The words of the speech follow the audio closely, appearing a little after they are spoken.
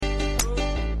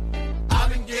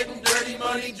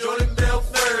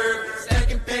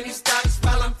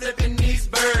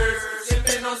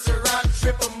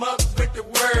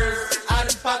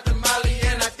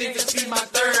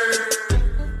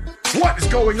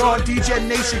going on, DJ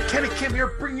Nation? Kenny Kim here,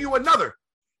 bringing you another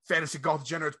Fantasy Golf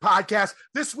Degenerates podcast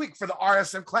this week for the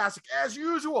RSM Classic. As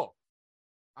usual,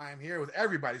 I am here with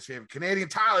everybody's favorite Canadian,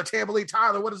 Tyler Tamberley.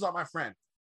 Tyler, what is up, my friend?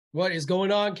 What is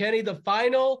going on, Kenny? The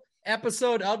final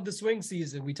episode of the swing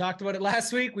season. We talked about it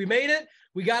last week. We made it.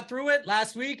 We got through it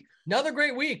last week. Another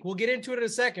great week. We'll get into it in a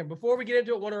second. Before we get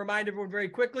into it, I want to remind everyone very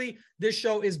quickly, this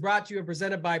show is brought to you and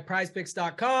presented by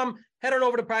prizepicks.com. Head on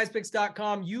over to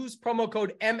prizepicks.com. Use promo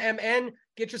code MMN.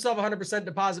 Get yourself a 100%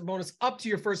 deposit bonus up to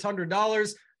your first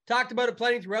 $100. Talked about it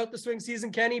plenty throughout the swing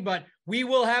season, Kenny, but we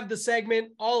will have the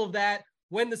segment, all of that,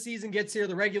 when the season gets here,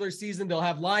 the regular season. They'll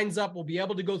have lines up. We'll be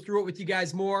able to go through it with you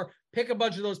guys more. Pick a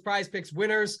bunch of those Prize Picks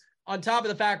winners. On top of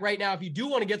the fact, right now, if you do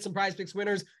want to get some Prize Picks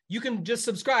winners, you can just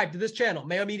subscribe to this channel,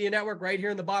 Mayo Media Network, right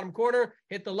here in the bottom corner.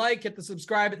 Hit the like, hit the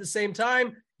subscribe at the same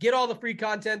time. Get all the free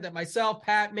content that myself,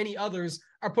 Pat, many others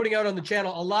are putting out on the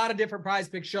channel. A lot of different Prize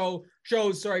Pick shows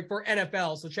for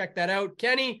NFL. So check that out.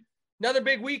 Kenny, another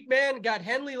big week, man. Got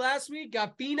Henley last week,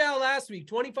 got Finau last week,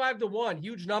 25-1,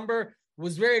 huge number.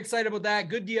 Was very excited about that.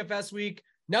 Good DFS week.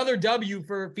 Another W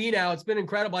for Finau. It's been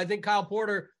incredible. I think Kyle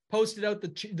Porter posted out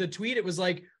the tweet. It was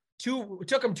like it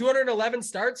took him 211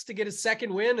 starts to get his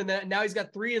second win, and then now he's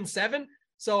got 3 and 7.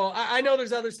 So I know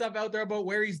there's other stuff out there about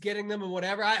where he's getting them and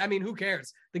whatever. I mean, who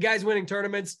cares? The guy's winning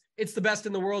tournaments. It's the best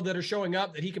in the world that are showing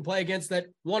up that he can play against that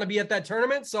want to be at that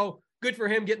tournament. So good for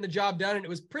him getting the job done, and it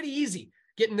was pretty easy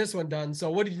getting this one done. So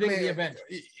what did you think of the event?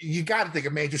 You got to think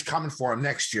of majors coming for him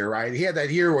next year, right? He had that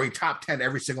year where he top 10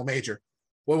 every single major.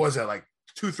 What was it, like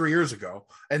 2-3 years ago?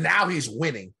 And now he's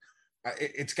winning.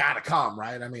 It's got to come,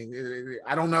 right? I mean,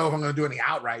 I don't know if I'm going to do any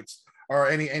outrights or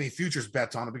any futures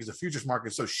bets on it because the futures market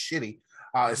is so shitty,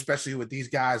 especially with these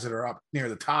guys that are up near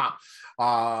the top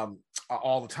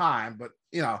all the time. But,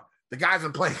 you know, the guy's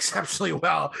been playing exceptionally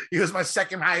well. He was my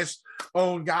second highest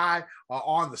owned guy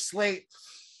on the slate.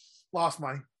 Lost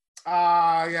money.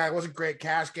 Yeah, it wasn't great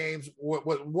cash games.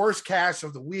 Worst cash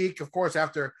of the week, of course,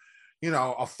 after, you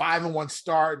know, a 5-1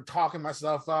 start and talking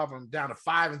myself up. I'm down to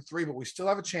 5-3, but we still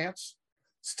have a chance.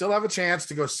 Still have a chance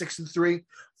to go 6-3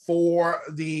 for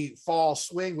the fall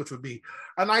swing, which would be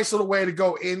a nice little way to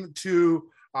go into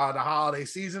the holiday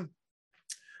season.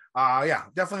 Yeah,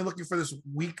 definitely looking for this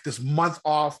week, this month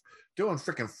off, doing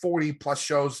freaking 40 plus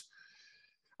shows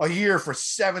a year for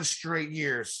 7 straight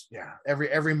years. Yeah,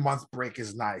 every month break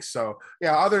is nice. So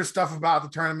yeah, other stuff about the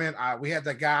tournament. We had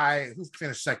that guy who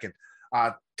finished second,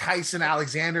 Tyson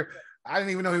Alexander. I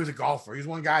didn't even know he was a golfer. He's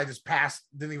one guy I just passed,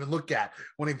 didn't even look at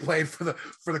when he played for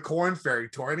the Corn Ferry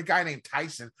Tour. And a guy named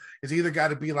Tyson is either got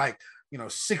to be like, you know,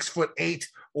 6'8"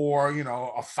 or, you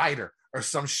know, a fighter or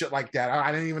some shit like that.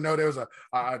 I didn't even know there was a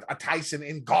Tyson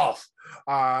in golf.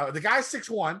 The guy's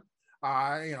 6'1",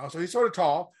 you know, so he's sort of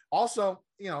tall. Also,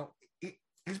 you know,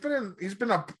 he's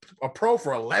been a pro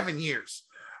for 11 years.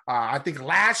 I think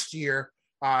last year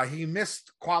he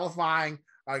missed qualifying,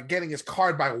 getting his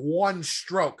card by 1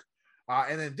 stroke.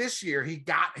 And then this year he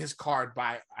got his card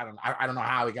by, I don't know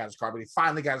how he got his card, but he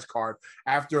finally got his card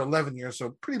after 11 years.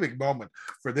 So pretty big moment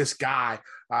for this guy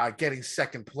getting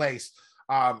second place.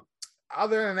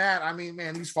 Other than that, I mean,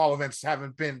 man, these fall events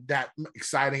haven't been that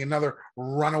exciting. Another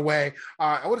runaway.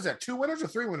 What is that? 2 winners or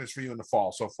 3 winners for you in the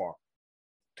fall so far?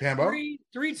 Tambo?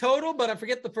 Three total, but I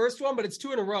forget the first one, but it's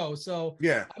 2 in a row. So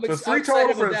yeah, so 3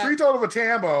 total for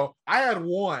Tambo. I had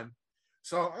 1.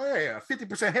 So yeah,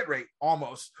 50% hit rate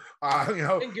almost. You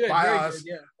know, good, by us.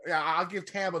 Good, yeah, I'll give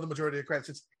Tambo the majority of the credit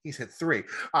since he's hit 3.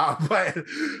 But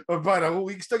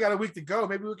we still got a week to go.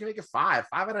 Maybe we can make it 5.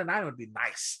 5 out of 9 would be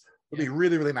nice. Would be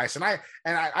really, really nice. And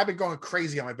I've been going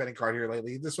crazy on my betting card here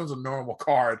lately. This one's a normal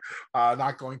card,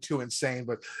 not going too insane.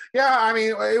 But yeah, I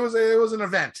mean, it was an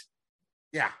event.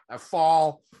 Yeah, a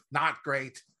fall, not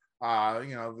great.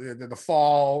 You know, the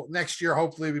fall next year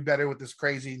hopefully will be better with this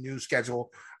crazy new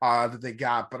schedule that they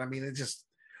got. But I mean,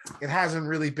 it hasn't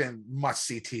really been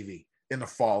must-see TV in the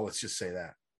fall. Let's just say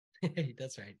that.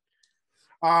 That's right.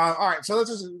 All right, so let's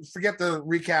just forget the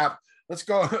recap. Let's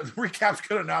go. The recap's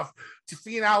good enough.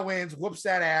 Finau wins, whoops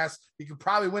that ass. He could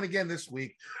probably win again this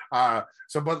week. But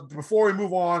before we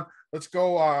move on, let's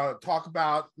go talk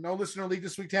about no listener league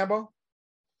this week, Tambo.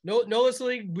 No listener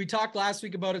league. We talked last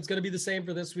week about it's going to be the same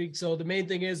for this week. So the main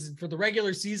thing is for the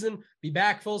regular season, be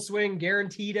back full swing,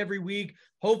 guaranteed every week.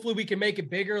 Hopefully we can make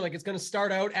it bigger. Like it's going to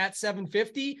start out at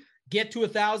 750. Get to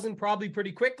 1,000 probably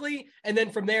pretty quickly. And then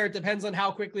from there, it depends on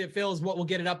how quickly it fills, what we'll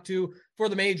get it up to for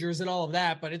the majors and all of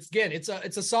that. But it's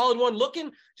a solid one.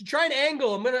 Looking to try and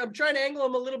angle him. I'm trying to angle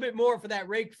him a little bit more for that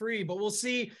rake free, but we'll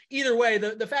see either way.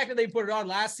 The fact that they put it on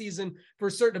last season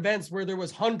for certain events where there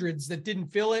was hundreds that didn't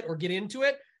fill it or get into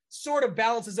it sort of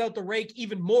balances out the rake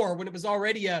even more when it was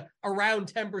already a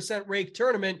around 10% rake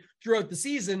tournament throughout the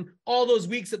season. All those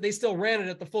weeks that they still ran it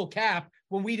at the full cap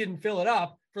when we didn't fill it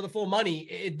up for the full money,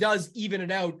 it does even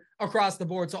it out across the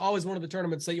board. So always one of the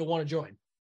tournaments that you'll want to join.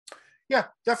 Yeah,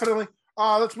 definitely.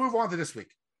 Let's move on to this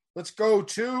week. Let's go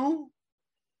to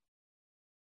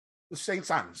the St.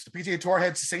 Simons. The PGA Tour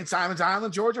heads to St. Simons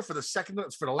Island, Georgia for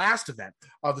the last event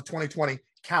of the 2020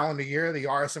 calendar year, the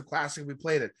RSM Classic. We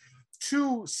played at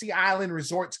two Sea Island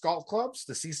Resorts golf clubs,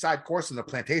 the Seaside Course and the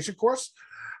Plantation Course.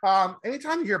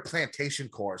 Anytime you hear Plantation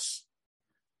Course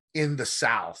in the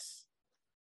South,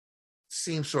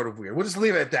 seems sort of weird. We'll just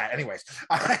leave it at that.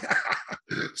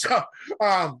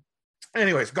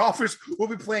 Anyways, golfers will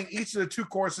be playing each of the two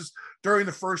courses during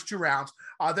the first two rounds,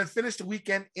 then finish the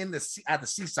weekend at the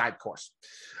Seaside Course.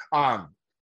 And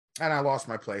I lost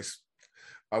my place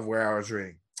of where I was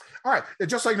reading. All right,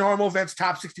 just like normal events,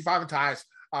 top 65 and ties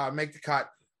make the cut.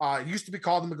 It used to be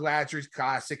called the McGladrys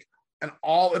Classic, and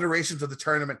all iterations of the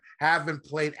tournament have been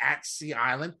played at Sea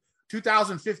Island.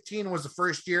 2015 was the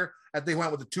first year that they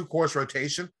went with the two-course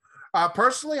rotation.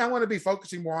 Personally, I want to be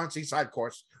focusing more on Seaside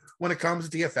Course when it comes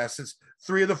to DFS, since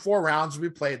 3 of the 4 rounds will be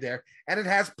played there, and it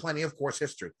has plenty of course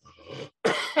history.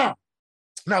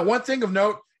 Now, one thing of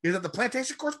note is that the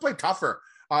Plantation Course played tougher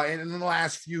in the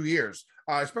last few years,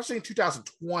 especially in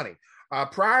 2020.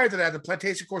 Prior to that, the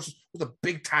Plantation Course was a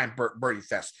big-time birdie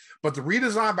fest, but the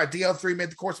redesign by DL3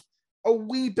 made the course a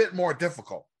wee bit more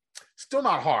difficult. Still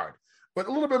not hard, but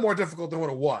a little bit more difficult than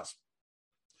what it was.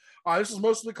 This was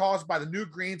mostly caused by the new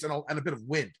greens and a bit of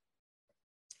wind.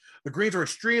 The greens were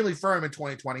extremely firm in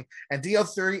 2020, and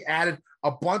DL30 added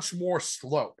a bunch more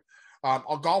slope.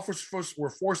 Golfers were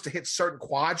forced to hit certain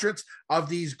quadrants of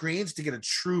these greens to get a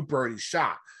true birdie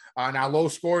shot. Now, low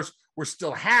scores were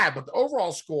still had, but the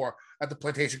overall score at the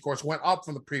Plantation Course went up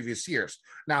from the previous years.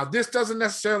 Now, this doesn't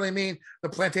necessarily mean the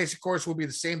Plantation Course will be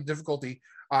the same difficulty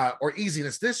or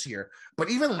easiness this year, but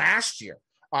even last year,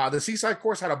 the Seaside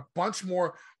Course had a bunch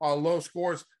more low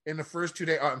scores in the first 2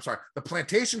 days. The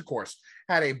Plantation Course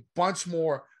had a bunch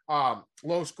more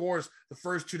low scores the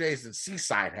first 2 days than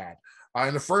Seaside had.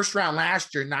 In the first round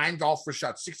last year, 9 golfers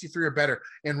shot 63 or better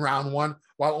in round 1,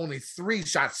 while only 3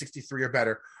 shot 63 or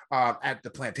better at the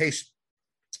Plantation.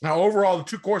 Now, overall, the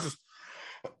two courses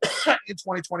in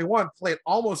 2021 played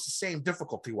almost the same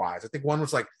difficulty-wise. I think one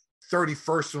was like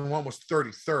 31st and one was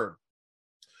 33rd.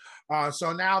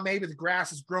 So now maybe the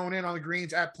grass has grown in on the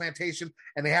greens at Plantation,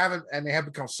 and they have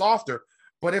become softer.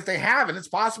 But if they haven't, it's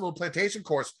possible the Plantation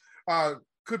Course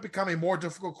could become a more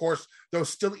difficult course, though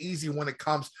still easy when it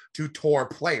comes to tour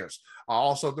players.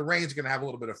 Also, the rain's going to have a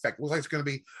little bit of effect. It looks like it's going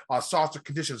to be softer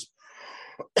conditions,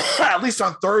 at least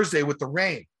on Thursday with the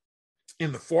rain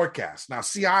in the forecast. Now,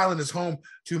 Sea Island is home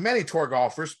to many tour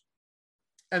golfers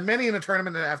and many in the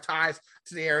tournament that have ties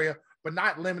to the area, but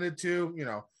not limited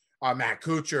to, Matt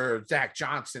Kuchar, Zach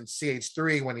Johnson,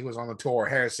 CH3 when he was on the tour,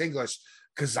 Harris English,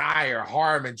 Kazire,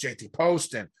 Harmon, JT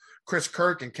Poston, Chris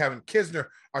Kirk, and Kevin Kisner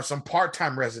are some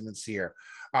part-time residents here.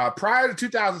 Prior to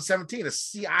 2017, the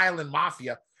Sea Island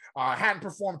Mafia hadn't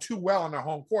performed too well on their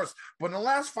home course, but in the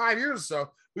last 5 years or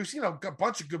so, we've seen a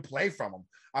bunch of good play from them.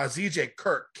 ZJ,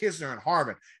 Kirk, Kisner, and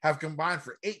Harmon have combined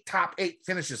for 8 top 8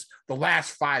 finishes the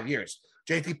last 5 years.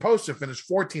 JT Poston finished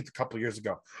 14th a couple of years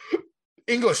ago.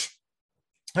 English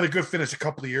had a good finish a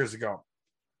couple of years ago.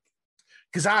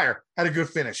 Kazire had a good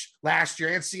finish last year,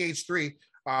 and CH3,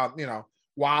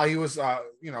 while he was,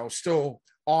 still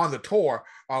on the tour,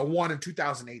 won in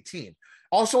 2018.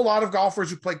 Also, a lot of golfers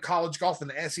who played college golf in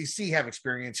the SEC have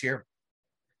experience here,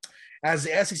 as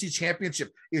the SEC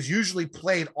championship is usually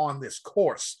played on this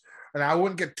course. And I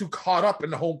wouldn't get too caught up in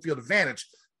the home field advantage,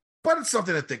 but it's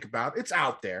something to think about. It's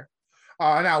out there.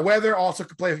 Now, weather also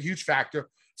could play a huge factor.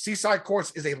 Seaside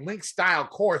Course is a link-style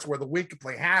course where the wind can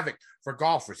play havoc for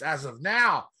golfers. As of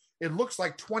now, it looks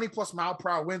like 20-plus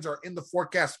mile-per-hour winds are in the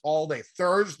forecast all day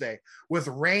Thursday, with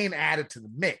rain added to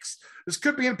the mix. This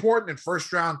could be important in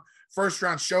first-round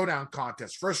showdown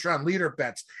contests, first-round leader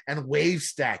bets, and wave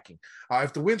stacking.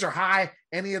 If the winds are high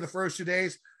any of the first 2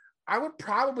 days, I would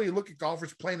probably look at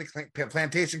golfers playing the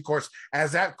Plantation Course,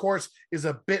 as that course is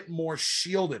a bit more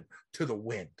shielded to the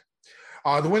wind.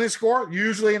 The winning score,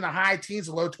 usually in the high teens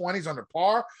to low 20s under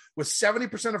par, with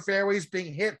 70% of fairways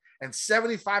being hit and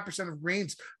 75% of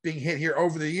greens being hit here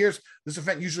over the years. This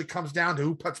event usually comes down to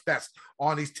who puts best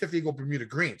on these TIFF Bermuda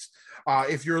greens.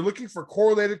 If you're looking for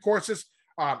correlated courses,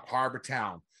 Harbor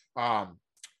Town,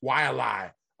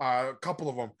 Waialae, a couple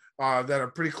of them that are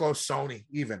pretty close, Sony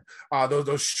even,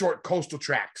 those short coastal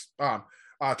tracks,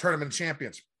 tournament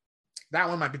champions. That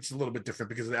one might be just a little bit different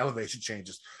because of the elevation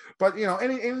changes. But,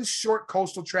 any short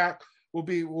coastal track, will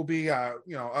be a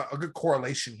good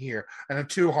correlation here. And the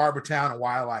two, Harbor Town and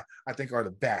Waialae, I think are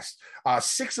the best.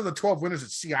 6 of the 12 winners at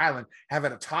Sea Island have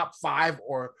had a top 5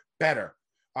 or better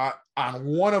on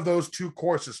one of those two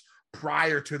courses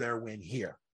prior to their win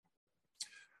here.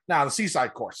 Now, the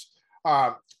Seaside course.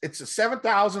 It's a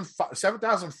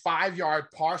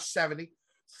 7,005-yard par 70,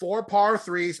 4 par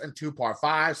 3s, and 2 par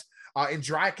 5s. In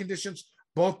dry conditions,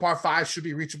 both par 5s should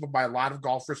be reachable by a lot of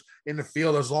golfers in the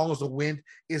field as long as the wind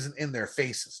isn't in their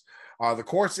faces. The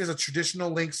course is a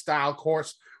traditional link-style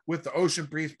course with the ocean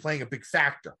breeze playing a big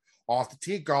factor. Off the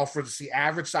tee, golfers see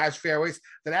average-sized fairways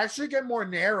that actually get more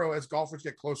narrow as golfers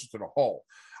get closer to the hole.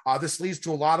 This leads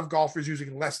to a lot of golfers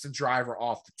using less than driver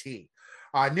off the tee.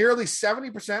 Nearly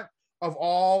 70% of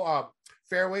all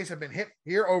fairways have been hit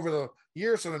here over the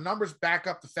years, so the numbers back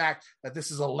up the fact that this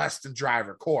is a less than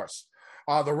driver course.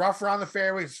 The rough around the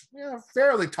fairway is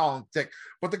fairly tall and thick,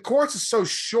 but the course is so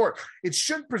short, it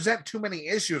shouldn't present too many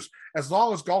issues as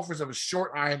long as golfers have a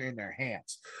short iron in their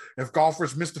hands. If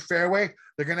golfers miss the fairway,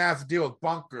 they're going to have to deal with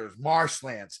bunkers,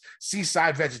 marshlands,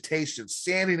 seaside vegetation,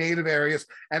 sandy native areas,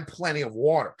 and plenty of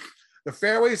water. The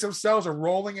fairways themselves are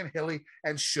rolling and hilly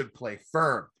and should play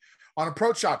firm. On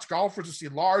approach shots, golfers will see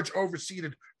large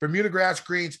overseeded Bermuda grass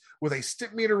greens with a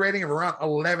stick meter rating of around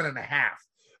 11.5.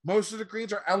 Most of the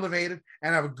greens are elevated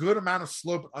and have a good amount of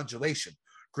slope and undulation.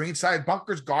 Greenside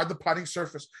bunkers guard the putting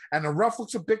surface, and the rough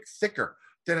looks a bit thicker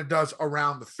than it does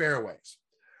around the fairways.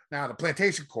 Now, the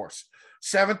Plantation course,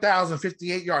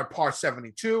 7,058-yard par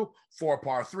 72, 4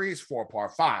 par 3s, 4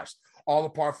 par 5s. All the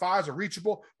par 5s are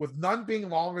reachable, with none being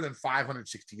longer than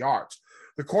 560 yards.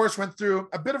 The course went through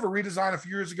a bit of a redesign a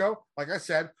few years ago. Like I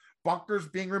said, bunkers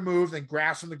being removed and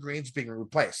grass on the greens being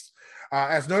replaced.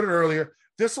 As noted earlier,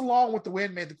 this, along with the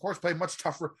wind, made the course play much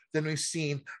tougher than we've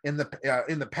seen in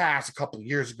the past a couple of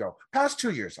years ago. Past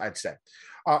 2 years, I'd say.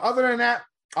 Other than that,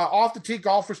 off the tee,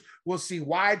 golfers will see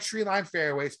wide tree-lined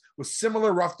fairways with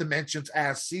similar rough dimensions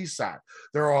as Seaside.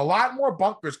 There are a lot more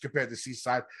bunkers compared to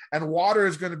Seaside, and water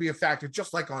is going to be a factor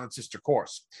just like on its sister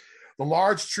course. The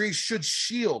large trees should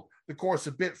shield the course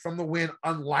a bit from the wind,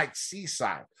 unlike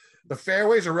Seaside. The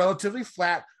fairways are relatively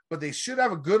flat, but they should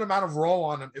have a good amount of roll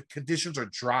on them if conditions are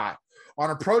dry. On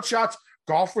approach shots,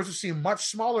 golfers will see much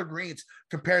smaller greens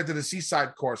compared to the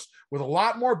Seaside course, with a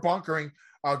lot more bunkering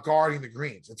guarding the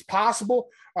greens. It's possible,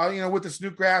 with this new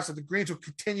grass, that the greens will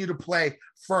continue to play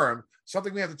firm,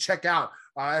 something we have to check out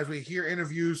as we hear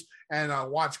interviews and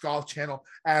watch Golf Channel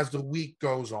as the week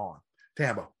goes on.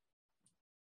 Tambo.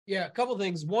 Yeah, a couple of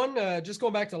things. One, just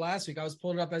going back to last week, I was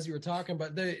pulling it up as you were talking,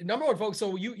 but the number one, folks,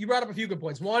 so you brought up a few good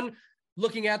points. One,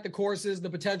 looking at the courses, the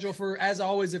potential for, as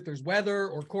always, if there's weather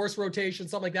or course rotation,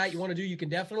 something like that you want to do, you can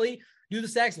definitely do the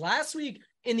stacks. Last week,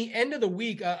 in the end of the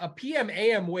week, a PM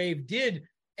AM wave did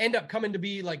end up coming to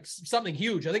be like something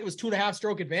huge. I think it was 2.5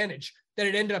 stroke advantage that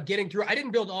it ended up getting through. I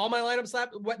didn't build all my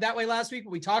lineups that way last week,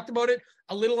 but we talked about it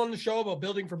a little on the show about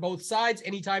building for both sides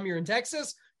anytime you're in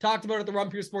Texas. Talked about it at the Run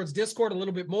Pure Sports Discord a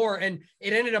little bit more, and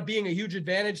it ended up being a huge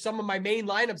advantage. Some of my main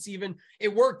lineups, even,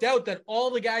 it worked out that all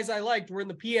the guys I liked were in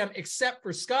the PM except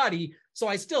for Scotty. So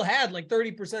I still had like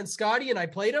 30% Scotty and I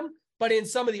played him. But in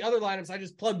some of the other lineups, I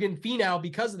just plugged in Finau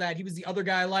because of that. He was the other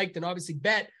guy I liked, and obviously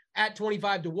bet at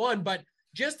 25-1. But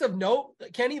just of note,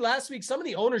 Kenny, last week, some of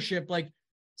the ownership,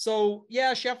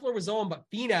 Scheffler was on, but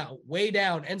Finau way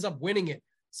down, ends up winning it.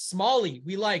 Smalley,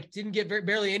 we liked, didn't get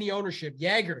barely any ownership.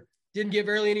 Jaeger didn't get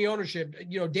barely any ownership.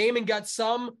 Damon got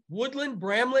some. Woodland,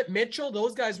 Bramlett, Mitchell,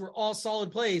 those guys were all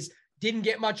solid plays. Didn't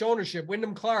get much ownership.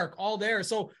 Wyndham Clark, all there.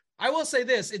 So I will say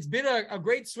this, it's been a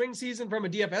great swing season from a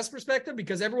DFS perspective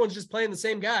because everyone's just playing the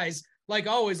same guys like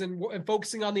always and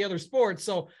focusing on the other sports.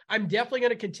 So I'm definitely going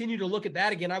to continue to look at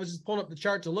that again. I was just pulling up the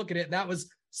chart to look at it, and that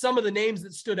was some of the names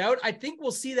that stood out. I think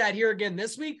we'll see that here again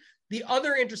this week. The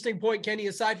other interesting point, Kenny,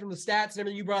 aside from the stats and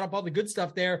everything, you brought up all the good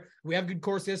stuff there. We have good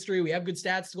course history. We have good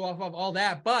stats to go off of, all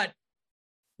that. But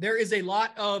there is a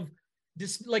lot of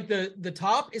this, like the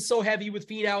top is so heavy with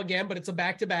Finau again, but it's a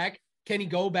back-to-back. Can he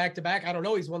go back-to-back? I don't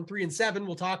know. He's won 3 and 7.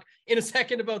 We'll talk in a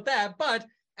second about that. But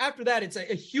after that, it's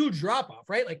a huge drop-off,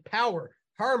 right? Like Power,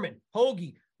 Harmon,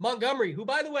 Hoagie, Montgomery, who,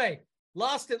 by the way,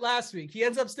 lost it last week. He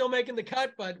ends up still making the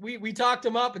cut, but we talked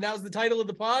him up, and that was the title of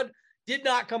the pod. Did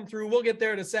not come through. We'll get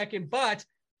there in a second. But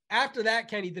after that,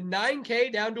 Kenny, the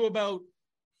 9K down to about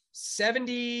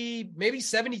 70, maybe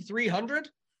 7,300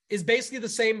 is basically the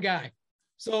same guy.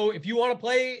 So if you want to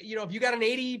play, if you got an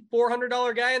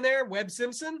 $8,400 guy in there, Webb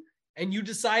Simpson, and you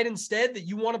decide instead that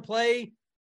you want to play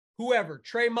whoever,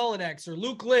 Trey Mullinex or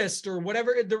Luke List or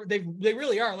whatever, they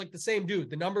really are like the same dude.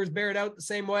 The numbers bear it out the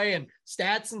same way, and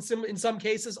stats in some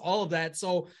cases, all of that.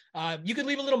 So you could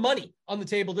leave a little money on the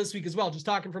table this week as well, just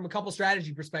talking from a couple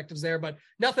strategy perspectives there, but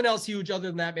nothing else huge other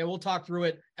than that, man. We'll talk through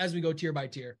it as we go tier by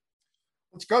tier.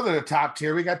 Let's go to the top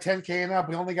tier. We got 10K and up.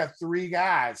 We only got 3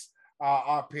 guys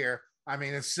up here. I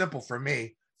mean, it's simple for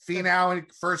me. Finau,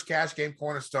 first cash game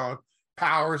cornerstone.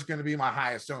 Power is going to be my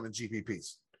highest zone in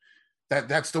GPPs.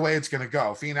 That's the way it's going to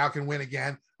go. Finau can win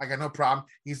again. I got no problem.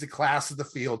 He's the class of the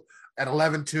field. At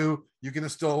 11-2, you're going to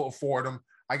still afford him.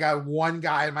 I got one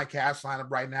guy in my cash lineup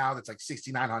right now that's like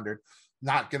 6,900.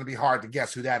 Not going to be hard to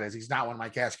guess who that is. He's not one of my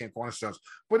cash game cornerstones,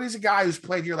 but he's a guy who's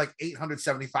played here like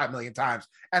 875 million times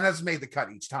and has made the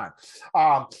cut each time.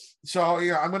 So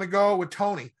yeah, I'm going to go with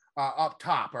Tony up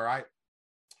top. All right.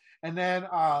 And then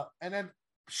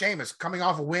Seamus coming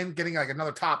off a win, getting like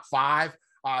another top 5.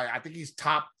 I think he's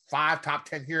top 5, top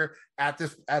 10 here at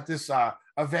this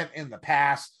event in the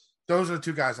past. Those are the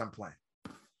 2 guys I'm playing.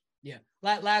 Yeah.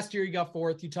 Last year he got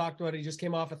 4th. You talked about it. He just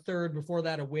came off a 3rd, before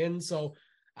that a win. So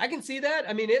I can see that.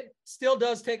 I mean, it still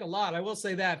does take a lot. I will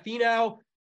say that. Finau,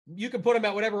 you can put him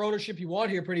at whatever ownership you want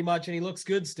here pretty much, and he looks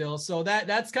good still. So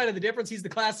that's kind of the difference. He's the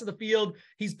class of the field.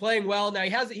 He's playing well. Now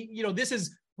this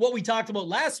is what we talked about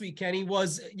last week, Kenny,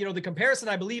 was, the comparison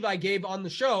I believe I gave on the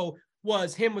show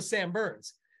was him with Sam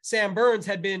Burns. Sam Burns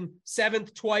had been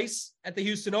 7th twice at the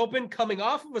Houston Open, coming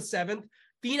off of a 7th.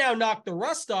 Finau knocked the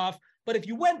rust off. But if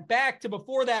you went back to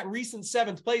before that recent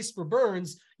 7th place for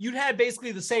Burns, you'd had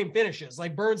basically the same finishes.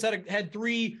 Like Burns had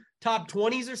 3 top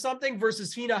 20s or something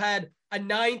versus Finau had a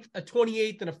 9th, a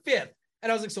 28th, and a 5th.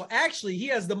 And I was like, so actually he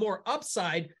has the more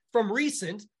upside from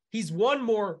recent. He's won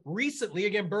more recently.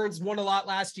 Again, Burns won a lot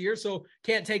last year, so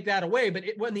can't take that away. But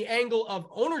when the angle of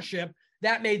ownership,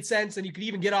 that made sense. And you could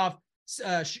even get off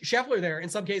Scheffler there in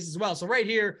some cases as well. So right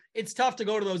here, it's tough to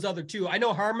go to those other 2. I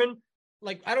know Harman,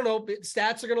 I don't know,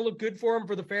 stats are going to look good for him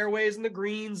for the fairways and the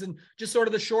greens and just sort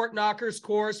of the short knockers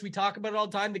course. We talk about it all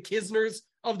the time, the Kisners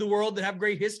of the world that have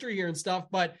great history here and stuff,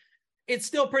 but it's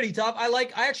still pretty tough. I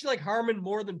actually like Harman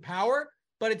more than Power,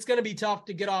 but it's going to be tough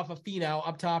to get off of Finau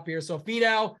up top here. So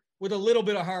Finau with a little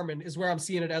bit of Harman is where I'm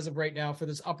seeing it as of right now for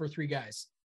this upper 3 guys.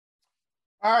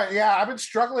 All right. Yeah. I've been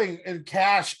struggling in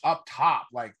cash up top.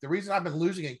 Like the reason I've been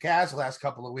losing in cash the last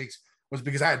couple of weeks was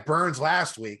because I had Burns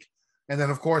last week. And then,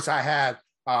 of course, I had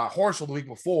Horschel the week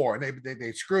before, and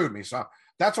they screwed me. So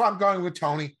that's why I'm going with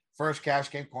Tony, first cash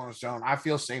game cornerstone. I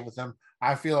feel safe with him.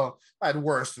 I feel at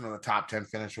worst in the top 10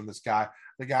 finish from this guy.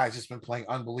 The guy's just been playing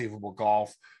unbelievable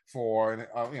golf for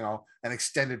an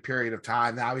extended period of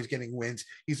time. Now he's getting wins.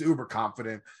 He's uber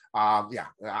confident.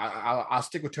 I'll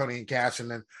stick with Tony in cash,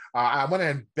 and then I went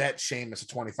ahead and bet Seamus at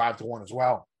 25-1 as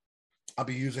well. I'll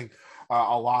be using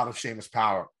a lot of Seamus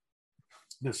Power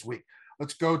this week.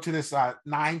 Let's go to this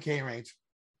 9K range.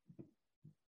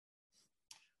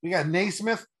 We got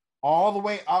Naismith all the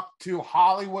way up to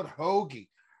Hollywood Hoagie.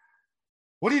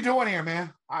 What are you doing here,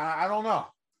 man? I don't know.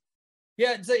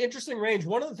 Yeah, it's an interesting range.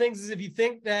 One of the things is if you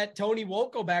think that Tony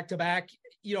won't go back-to-back,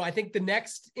 I think the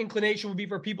next inclination would be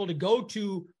for people to go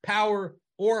to Power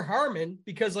or Harman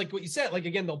because like what you said, like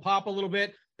again, they'll pop a little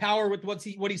bit. Power with what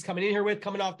he's coming in here with,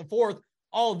 coming off the 4th,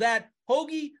 all of that.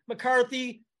 Hoagie,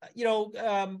 McCarthy,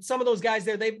 some of those guys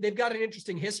there, they've got an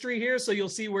interesting history here. So you'll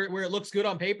see where it looks good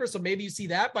on paper. So maybe you see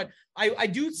that, but I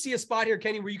do see a spot here,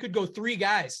 Kenny, where you could go 3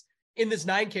 guys in this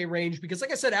 9K range, because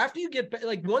like I said, after you get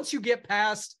once you get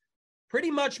past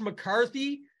pretty much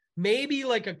McCarthy, maybe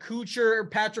like a Kuchar or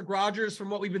Patrick Rogers from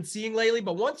what we've been seeing lately.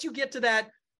 But once you get to that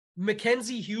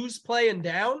Mackenzie Hughes playing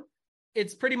down,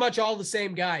 it's pretty much all the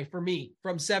same guy for me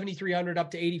from 7,300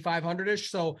 up to 8,500-ish.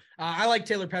 So I like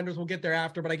Taylor Pendrith. We'll get there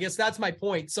after, but I guess that's my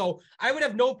point. So I would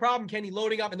have no problem, Kenny,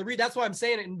 loading up. And that's why I'm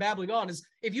saying it and babbling on is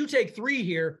if you take 3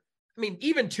 here, I mean,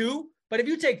 even 2, but if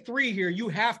you take 3 here, you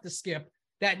have to skip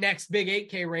that next big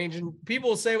 8K range. And people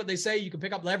will say what they say. You can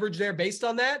pick up leverage there based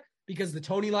on that because the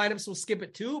Tony lineups will skip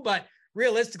it too. But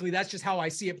realistically, that's just how I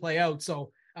see it play out.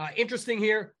 So interesting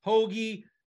here. Hoagie,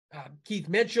 Keith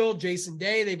Mitchell, Jason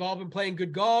Day, they've all been playing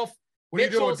good golf. What are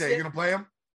you doing with Day? You going to play him?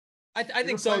 I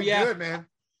think so, yeah. Good, man.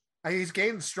 He's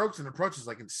gained strokes and approaches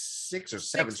like in 6 or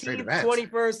 7 straight events.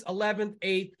 21st, 11th,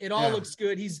 8th. It all looks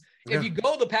good. If you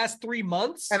go the past 3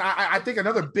 months. And I think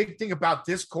another big thing about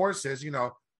this course is,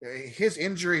 his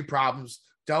injury problems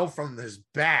delve from his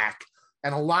back.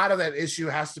 And a lot of that issue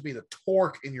has to be the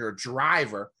torque in your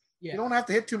driver. Yeah. You don't have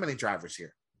to hit too many drivers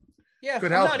here. Yeah, I'm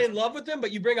not in love with him,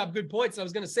 but you bring up good points. I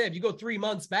was going to say, if you go 3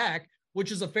 months back,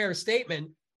 which is a fair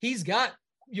statement, he's got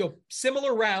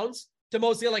similar rounds to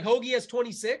most. Like Hoagie has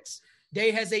 26, Day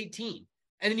has 18.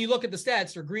 And then you look at the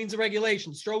stats for greens and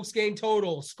regulation, strokes gained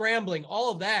total, scrambling,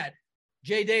 all of that.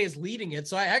 J-Day is leading it.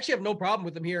 So I actually have no problem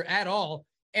with him here at all.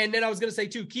 And then I was going to say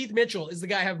too, Keith Mitchell is the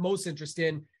guy I have most interest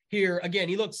in here. Again,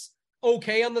 he looks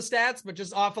okay on the stats, but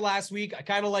just off of last week, I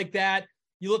kind of like that.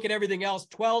 You look at everything else,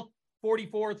 12th,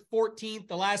 44th, 14th,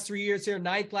 the last 3 years here,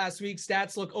 9th last week.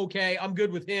 Stats look okay. I'm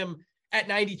good with him at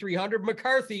 9,300.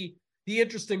 McCarthy, the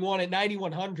interesting one at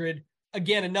 9,100.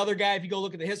 Again, another guy, if you go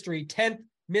look at the history, 10th,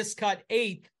 miscut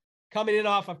 8th, coming in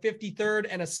off a 53rd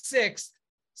and a 6th.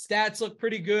 Stats look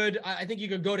pretty good. I think you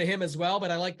could go to him as well,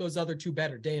 but I like those other two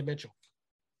better, Day and Mitchell.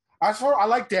 I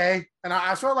like Day, and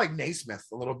I sort of like Naismith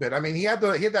a little bit. I mean, he had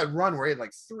that run where he had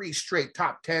like 3 straight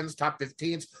top 10s, top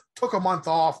 15s, took a month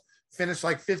off, finished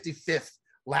like 55th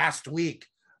last week.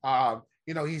 He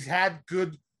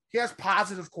has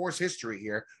positive course history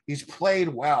here. He's played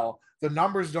well. The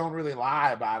numbers don't really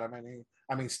lie about him.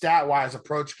 I mean, stat-wise,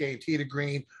 approach game, tee to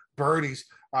green, birdies,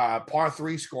 par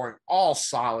 3 scoring, all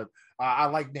solid. I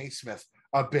like Naismith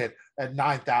a bit at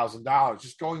 $9,000.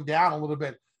 Just going down a little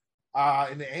bit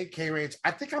in the 8K range,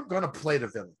 I think I'm going to play the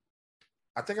villain.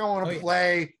 I think I want to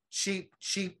play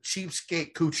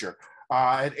cheapskate Kuchar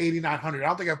at 8,900. I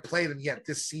don't think I've played him yet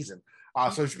this season,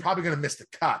 so he's probably going to miss the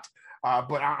cut.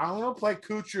 But I'm going to play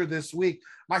Kuchar this week.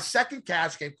 My second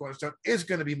cash game cornerstone is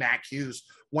going to be Matt Hughes.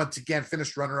 Once again,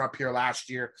 finished runner-up here last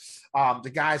year.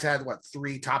 The guys had,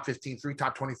 3 top 15, 3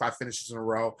 top 25 finishes in a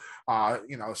row.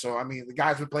 So, I mean, the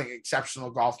guy's been playing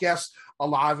exceptional golf. Yes, a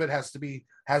lot of it has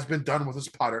been done with his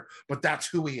putter, but that's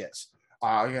who he is.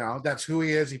 That's who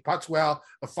he is. He putts well.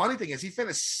 The funny thing is he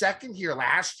finished second here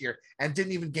last year and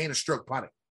didn't even gain a stroke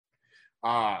putting.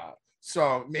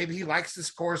 So maybe he likes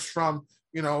this course from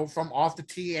off the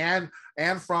tee and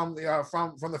from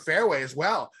the fairway as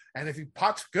well. And if he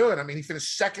putts good, I mean, he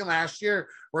finished second last year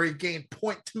where he gained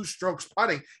 0.2 strokes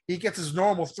putting. He gets his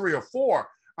normal 3 or 4.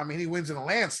 I mean, he wins in a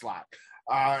landslide.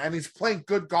 And he's playing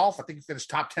good golf. I think he finished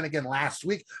top 10 again last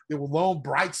week. They were lone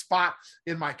bright spot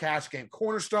in my cash game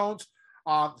cornerstones.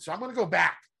 So I'm going to go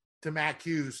back to Matt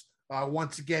Hughes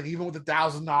once again, even with the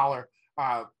 $1,000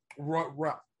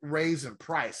 raise in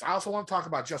price. I also want to talk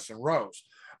about Justin Rose.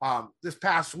 This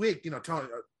past week, Tony,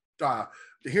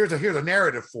 here's a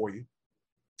narrative for you.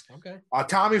 Okay.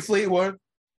 Tommy Fleetwood,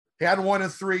 he hadn't won in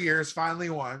 3 years, finally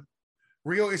won.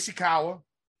 Ryo Ishikawa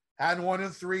hadn't won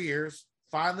in 3 years,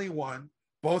 finally won,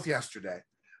 both yesterday.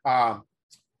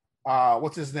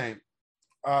 What's his name?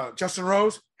 Justin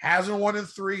Rose hasn't won in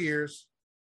 3 years.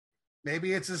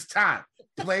 Maybe it's his time.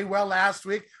 Played well last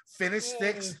week, finished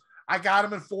 6th. I got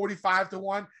him at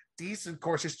 45-1. Decent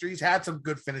course history. He's had some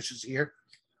good finishes here.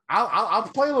 I'll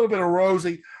play a little bit of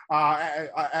Rosie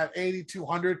at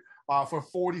 8,200 for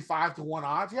 45-1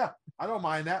 odds. Yeah, I don't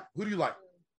mind that. Who do you like?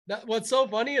 What's so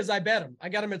funny is I bet him. I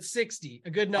got him at 60, a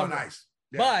good number. Oh, nice.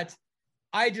 Yeah. But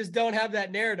I just don't have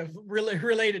that narrative really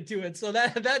related to it. So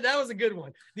that was a good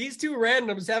one. These two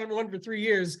randoms haven't won for 3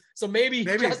 years. So maybe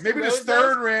this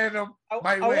third random.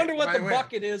 I wonder what the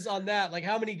bucket is on that. Like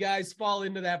how many guys fall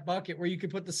into that bucket where you could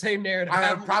put the same narrative.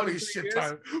 Probably a shit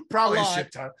ton. Probably a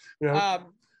shit ton. Yeah.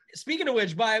 Speaking of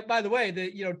which, by the way,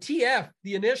 the TF,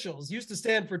 the initials used to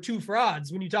stand for two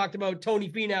frauds when you talked about Tony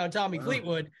Finau and Tommy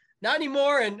Fleetwood. Not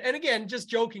anymore. And again, just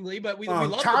jokingly, but we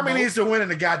love Tommy needs to win in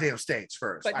the goddamn States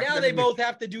first. But now they both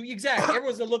have to do exactly.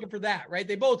 Everyone's looking for that, right?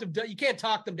 They both have done. You can't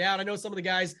talk them down. I know some of the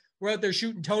guys were out there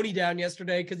shooting Tony down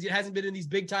yesterday because he hasn't been in these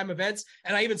big time events.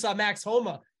 And I even saw Max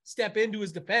Homa step into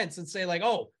his defense and say like,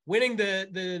 oh, winning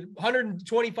the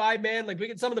 125 man, like we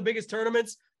get some of the biggest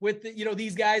tournaments with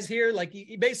these guys here. Like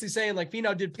he basically saying like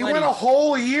Finau did plenty. He went a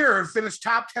whole year and finished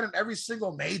top 10 in every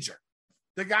single major.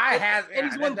 The guy and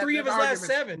he's won 3 of his last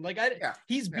 7. Like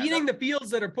he's beating the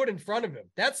fields that are put in front of him.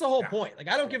 That's the whole point. Like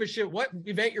I don't give a shit what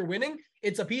event you're winning.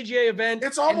 It's a PGA event.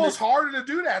 It's almost harder to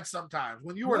do that sometimes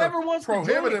when you were the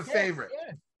prohibitive favorite.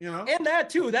 And that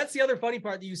too. That's the other funny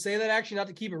part that you say that, actually, not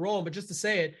to keep it rolling, but just to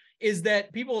say it, is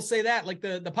that people will say that like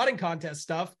the putting contest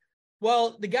stuff.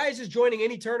 Well, the guy's just joining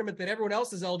any tournament that everyone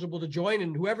else is eligible to join,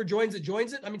 and whoever joins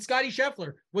it. I mean, Scotty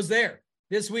Scheffler was there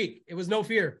this week. It was no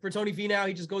fear for Tony Finau.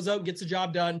 He just goes out and gets the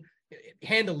job done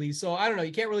handily. So I don't know.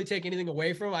 You can't really take anything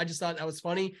away from him. I just thought that was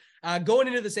funny. Going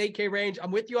into this 8K range,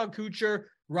 I'm with you on Kuchar.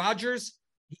 Rogers,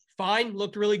 fine,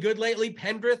 looked really good lately.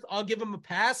 Pendrith, I'll give him a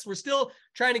pass. We're still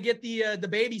trying to get the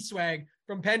baby swag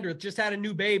from Pendrith. Just had a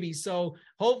new baby. So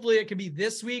hopefully it can be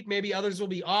this week. Maybe others will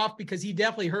be off because he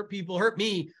definitely hurt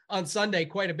me on Sunday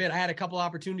quite a bit. I had a couple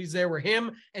opportunities there where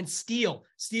him and Steele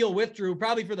withdrew,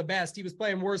 probably for the best. He was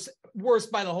playing worse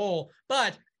by the hole.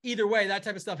 But either way, that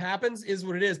type of stuff happens, is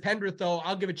what it is. Pendrith, though,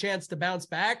 I'll give a chance to bounce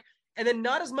back. And then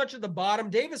not as much at the bottom.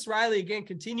 Davis Riley, again,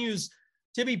 continues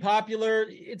to be popular.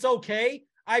 It's okay.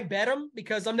 I bet him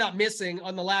because I'm not missing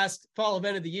on the last fall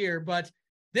event of the year, but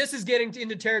this is getting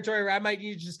into territory where I might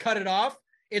need to just cut it off.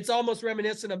 It's almost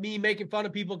reminiscent of me making fun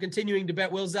of people continuing to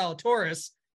bet Will Zalatoris.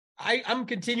 I'm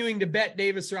continuing to bet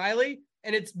Davis Riley,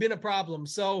 and it's been a problem.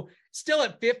 So still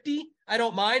at 50, I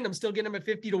don't mind. I'm still getting him at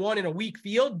 50-1 in a weak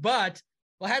field, but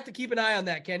we'll have to keep an eye on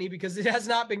that, Kenny, because it has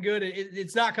not been good.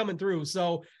 It's not coming through.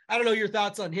 So I don't know your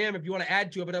thoughts on him if you want to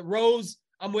add to it, but at Rose,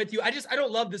 I'm with you. I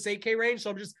don't love this 8K range.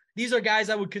 So these are guys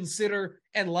I would consider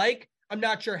and like. I'm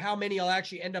not sure how many I'll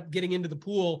actually end up getting into the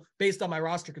pool based on my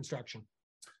roster construction.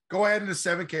 Go ahead in the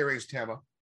 7K range, Tama.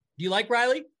 Do you like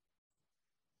Riley?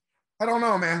 I don't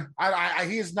know, man.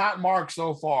 He is not marked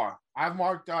so far. I've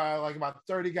marked like about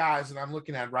 30 guys that I'm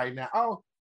looking at right now. Oh,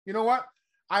 you know what?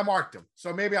 I marked him.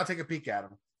 So maybe I'll take a peek at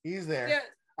him. He's there. Yeah,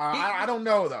 I don't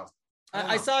know, though.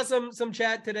 I saw some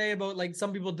chat today about like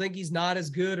some people think he's not as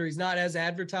good or he's not as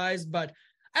advertised, but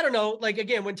I don't know. Like,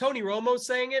 again, when Tony Romo's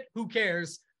saying it, who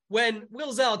cares? When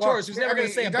Will Zalatoris, who's never going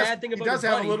to say a bad thing about his buddy. He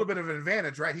does have a little bit of an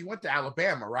advantage, right? He went to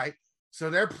Alabama, right? So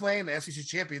they're playing the SEC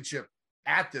championship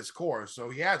at this course. So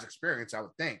he has experience, I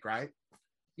would think, right?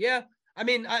 Yeah. I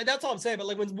mean, that's all I'm saying. But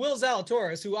like when Will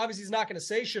Zalatoris, who obviously is not going to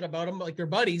say shit about him, like they're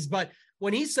buddies, but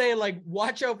when he's saying like,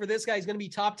 watch out for this guy, he's going to be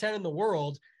top 10 in the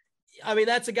world. I mean,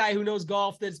 that's a guy who knows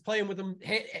golf, that's playing with him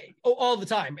all the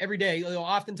time, every day. You know,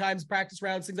 oftentimes practice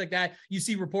rounds, things like that. You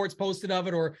see reports posted of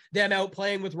it or them out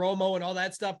playing with Romo and all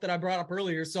that stuff that I brought up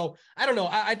earlier. So I don't know.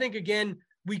 I think, again,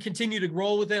 we continue to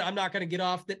roll with it. I'm not going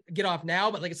to get off now,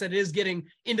 but like I said, it is getting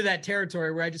into that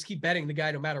territory where I just keep betting the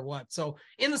guy no matter what. So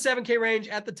in the 7K range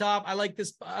at the top, I like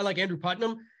Andrew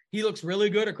Putnam. He looks really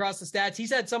good across the stats.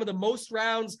 He's had some of the most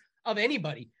rounds of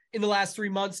anybody in the last 3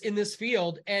 months in this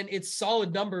field, and it's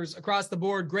solid numbers across the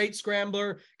board. Great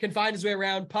scrambler, can find his way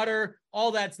around, putter, all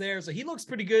that's there. So he looks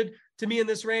pretty good to me in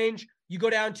this range. You go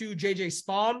down to JJ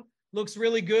Spawn, looks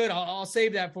really good. I'll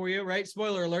save that for you, right?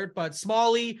 Spoiler alert, but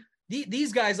Smalley,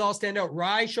 these guys all stand out.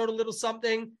 Rye showed a little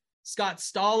something. Scott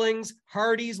Stallings,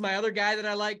 Hardy's my other guy that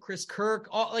I like, Chris Kirk.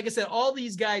 Like I said, all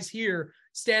these guys here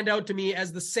stand out to me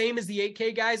as the same as the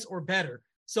 8K guys or better.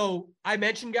 So I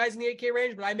mentioned guys in the 8K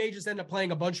range, but I may just end up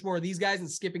playing a bunch more of these guys and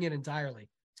skipping it entirely.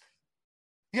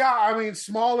 Yeah, I mean,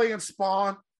 Smalley and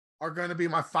Spawn are going to be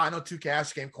my final 2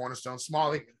 cash game cornerstones.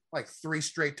 Smalley, like 3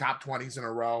 straight top 20s in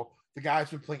a row. The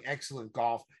guy's been playing excellent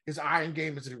golf. His iron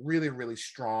game is really, really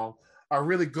strong.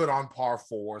 Really good on par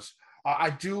 4s.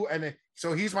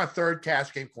 So he's my 3rd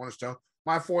cash game cornerstone.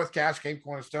 My 4th cash game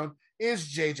cornerstone is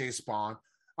JJ Spawn.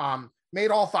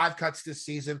 Made all 5 cuts this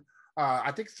season.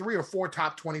 I think 3 or 4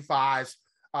 top 25s,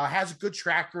 has a good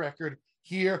track record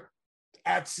here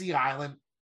at Sea Island.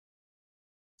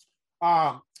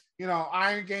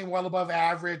 Iron game well above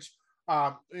average,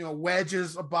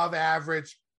 wedges above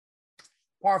average,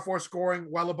 par 4 scoring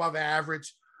well above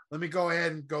average. Let me go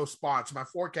ahead and go Spawn. So my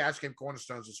 4 cash game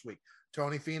cornerstones this week: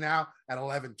 Tony Finau at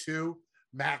 11-2,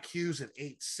 Mac Hughes at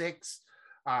 8-6,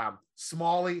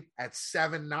 Smalley at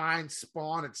 7-9,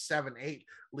 Spawn at 7-8,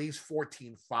 leaves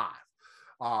 14-5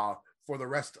 for the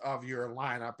rest of your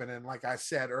lineup. And then, like I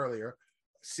said earlier,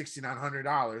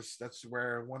 $6,900. That's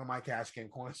where one of my cash game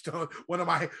cornerstone, one of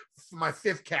my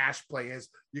 5th cash play is.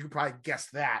 You can probably guess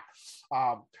that.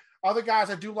 Other guys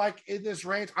I do like in this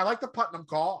range, I like the Putnam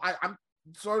call. I'm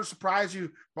sort of surprised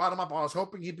you brought him up. I was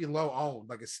hoping he'd be low owned,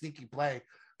 like a sneaky play,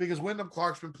 because Wyndham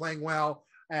Clark's been playing well,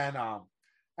 and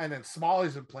then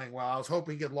Smalley's been playing well. I was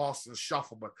hoping he'd get lost in the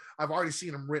shuffle, but I've already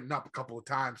seen him written up a couple of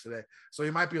times today, so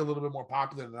he might be a little bit more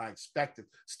popular than I expected.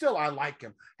 Still, I like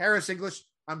him. Harris English,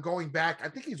 I'm going back. I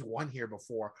think he's won here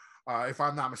before, if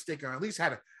I'm not mistaken, or at least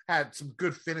had some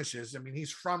good finishes. I mean,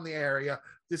 he's from the area.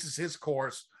 This is his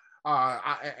course,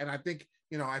 and I think,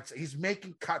 he's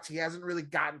making cuts. He hasn't really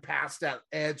gotten past that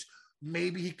edge.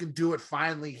 Maybe he can do it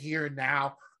finally here and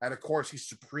now at a course he's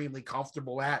supremely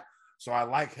comfortable at. So I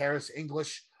like Harris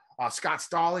English. Scott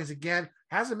Stallings, again,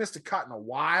 hasn't missed a cut in a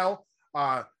while.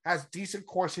 Has decent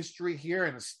course history here,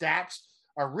 and his stats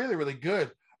are really, really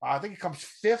good. I think he comes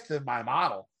 5th in my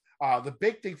model. The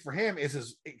big thing for him is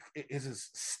his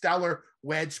stellar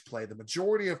wedge play. The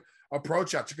majority of approach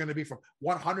shots are going to be from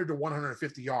 100 to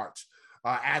 150 yards.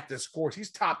 At this course,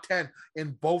 he's top 10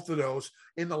 in both of those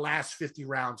in the last 50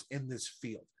 rounds in this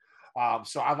field.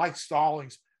 So I like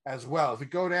Stallings as well. If we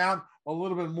go down a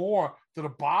little bit more to the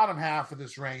bottom half of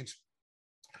this range,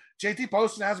 JT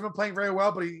Poston hasn't been playing very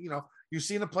well, but you've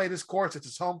seen him play this course. It's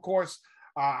his home course.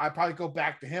 I'd probably go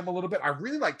back to him a little bit. I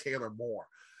really like Taylor Moore.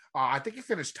 I think he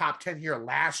finished top 10 here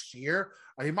last year.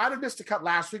 He might have missed a cut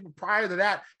last week, but prior to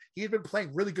that, he had been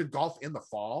playing really good golf in the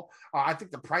fall. I think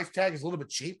the price tag is a little bit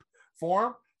cheap for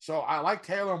him. So I like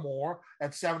Taylor Moore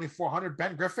at 7,400.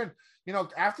 Ben Griffin,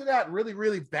 after that really,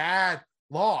 really bad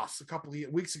loss a couple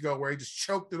of weeks ago where he just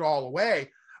choked it all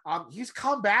away, he's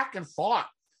come back and fought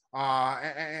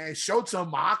and showed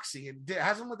some moxie and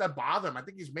hasn't let that bother him. I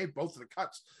think he's made both of the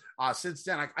cuts since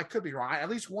then. I could be wrong. At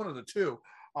least one of the two.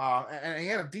 And he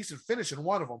had a decent finish in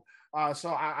one of them. So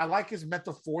I like his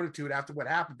mental fortitude after what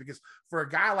happened, because for a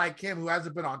guy like him who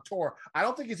hasn't been on tour, I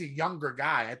don't think he's a younger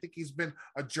guy. I think he's been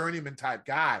a journeyman type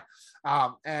guy.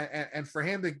 And for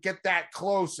him to get that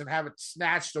close and have it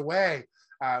snatched away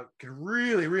can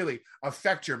really, really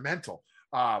affect your mental,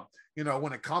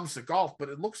 when it comes to golf. But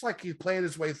it looks like he played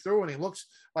his way through and he looks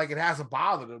like it hasn't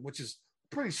bothered him, which is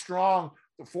pretty strong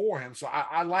for him. So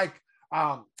I like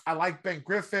Ben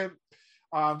Griffin.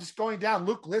 Just going down,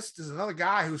 Luke List is another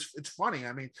guy it's funny.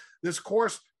 I mean, this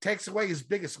course takes away his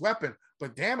biggest weapon,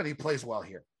 but damn it, he plays well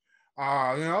here.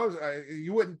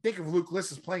 You wouldn't think of Luke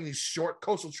List as playing these short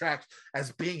coastal tracks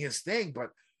as being his thing, but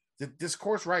this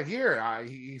course right here,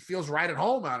 he feels right at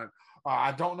home on it.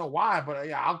 I don't know why, but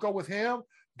yeah, I'll go with him.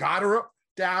 Goddard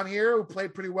down here, who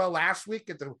played pretty well last week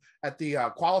at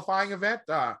the qualifying event.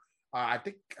 I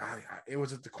think it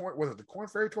was at the Corn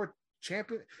Ferry Tour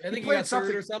champion. I think he got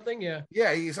something or something. Yeah.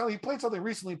 Yeah. He played something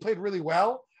recently, played really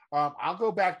well. I'll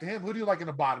go back to him. Who do you like in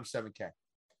the bottom 7K?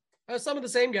 Some of the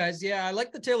same guys. Yeah. I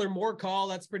like the Taylor Moore call.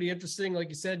 That's pretty interesting. Like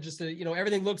you said, just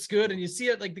everything looks good. And you see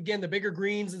it like, again, the bigger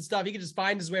greens and stuff, he can just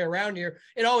find his way around here.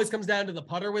 It always comes down to the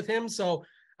putter with him. So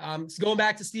going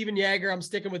back to Steven Yeager, I'm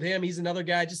sticking with him. He's another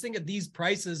guy. I just think at these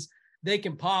prices, they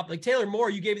can pop. Like Taylor Moore,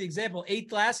 you gave the example,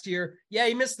 8th last year. Yeah,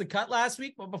 he missed the cut last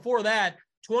week, but before that,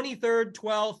 23rd,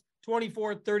 12th,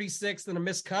 24th, 36th, and a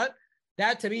missed cut.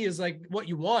 That to me is like what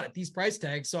you want at these price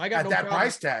tags. So I got that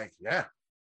price tag. Yeah.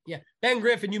 Yeah. Ben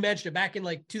Griffin, you mentioned it back in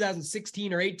like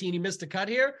 2016 or 18, he missed a cut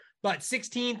here, but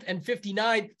 16th and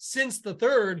 59 since the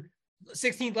 3rd,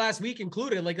 16th last week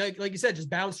included, like you said, just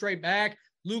bounced right back.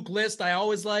 Luke List, I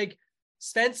always like.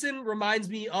 Svensson reminds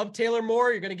me of Taylor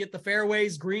Moore. You're going to get the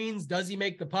fairways, greens. Does he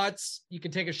make the putts? You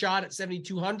can take a shot at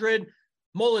 7,200.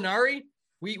 Molinari,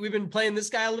 we've been playing this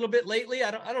guy a little bit lately.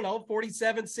 I don't know,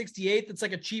 47th, 68th. It's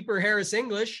like a cheaper Harris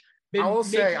English. I will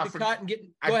say,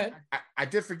 go ahead. I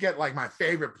did forget like my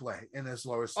favorite play in this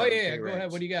lower 7K Go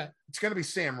ahead. What do you got? It's going to be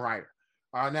Sam Ryder.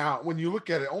 Now, when you look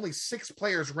at it, only 6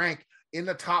 players rank in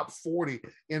the top 40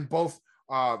 in both.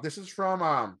 This is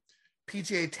from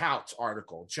PGA Touts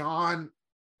article. John,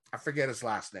 I forget his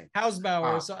last name.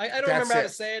 Hausbauer. So I don't remember how to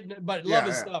say it, but love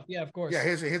his stuff. Yeah, of course. Yeah,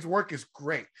 his work is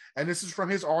great. And this is from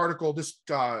his article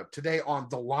today on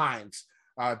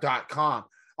thelines.com.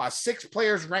 6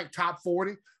 players ranked top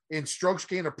 40 in strokes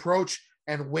gained approach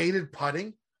and weighted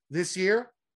putting this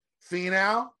year.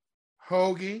 Finau,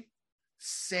 Hoagie,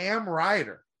 Sam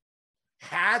Ryder,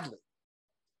 Hadley,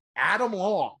 Adam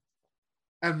Long,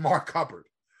 and Mark Hubbard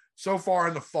so far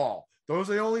in the fall. Those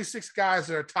are the only 6 guys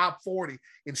that are top 40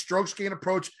 in strokes gained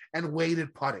approach and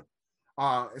weighted putting.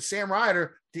 Sam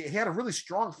Ryder, he had a really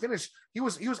strong finish. He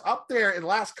was up there in the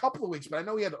last couple of weeks, but I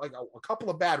know he had like a couple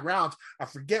of bad rounds. I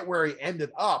forget where he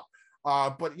ended up.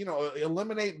 But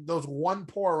eliminate those 1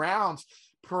 poor rounds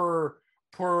per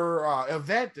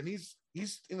event, and he's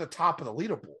in the top of the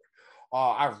leaderboard.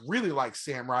 I really like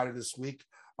Sam Ryder this week.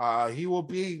 He will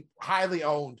be highly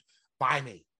owned by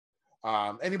me.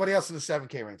 Anybody else in the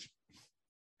 7K range?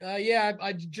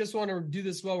 I just want to do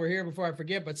this while we're here before I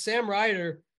forget, but Sam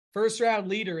Ryder, first round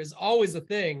leader, is always a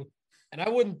thing. And I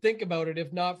wouldn't think about it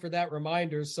if not for that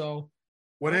reminder. So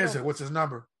what is it? What's his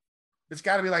number? It's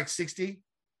got to be like 60,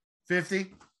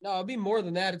 50. No, it'll be more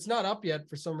than that. It's not up yet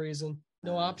for some reason.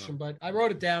 No option, but I wrote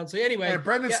it down. So anyway. And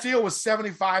Brendan Steele was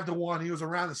 75-1. He was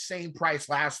around the same price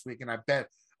last week. And I bet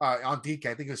on DK,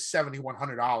 I think it was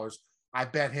 $7,100. I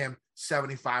bet him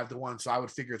 75-1. So I would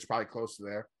figure it's probably close to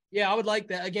there. Yeah, I would like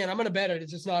that. Again, I'm going to bet it.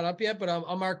 It's just not up yet, but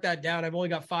I'll mark that down. I've only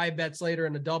got 5 bets later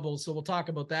in the doubles, so we'll talk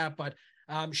about that. But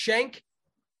Schenk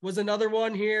was another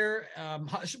one here.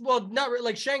 Well, not really,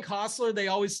 like Schenk, Hostler, they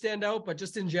always stand out, but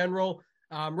just in general,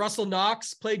 Russell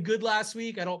Knox played good last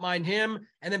week. I don't mind him.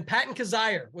 And then Patton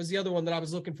Kizzire was the other one that I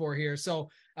was looking for here. So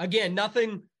again,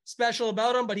 nothing special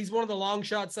about him, but he's one of the long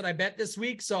shots that I bet this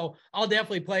week. So I'll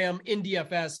definitely play him in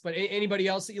DFS. But anybody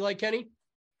else that you like, Kenny?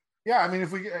 Yeah, I mean,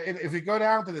 if we go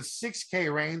down to the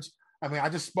 6K range, I mean, I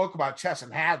just spoke about Chess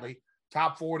and Hadley,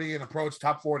 top 40 in approach,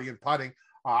 top 40 in putting.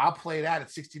 I'll play that at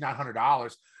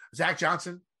 $6,900. Zach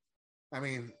Johnson, I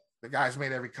mean, the guy's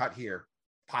made every cut here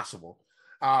possible.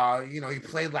 He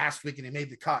played last week and he made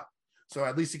the cut. So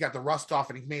at least he got the rust off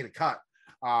and he made a cut.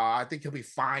 I think he'll be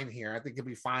fine here. I think he'll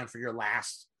be fine for your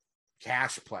last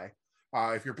cash play.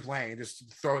 if you're playing.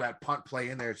 Just throw that punt play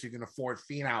in there so you can afford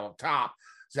Finau up top.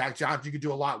 Zach Johnson, you could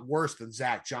do a lot worse than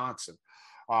Zach Johnson.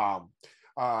 John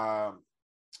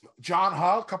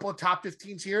Hull, a couple of top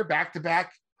 15s here,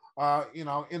 back-to-back, in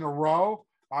a row.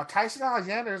 Tyson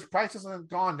Alexander, his price hasn't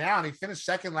gone down. He finished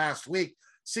second last week,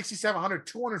 6,700,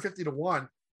 250 to 1.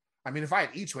 I mean, if I had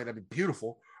each way, that'd be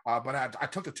beautiful. But I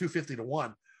took the 250 to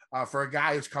 1 for a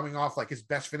guy who's coming off like his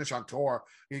best finish on tour.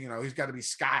 He's got to be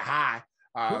sky high,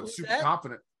 super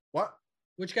confident. What?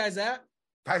 Which guy's that?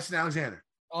 Tyson Alexander.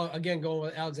 Oh, again, going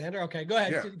with Alexander. Okay, go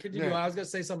ahead. Yeah, Continue. yeah. I was going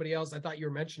to say somebody else. I thought you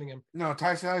were mentioning him. No,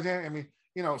 Tyson Alexander. I mean,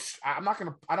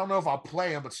 I don't know if I'll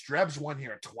play him, but Streb's won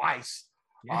here twice.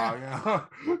 Yeah.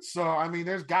 So, I mean,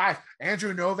 there's guys.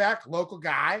 Andrew Novak, local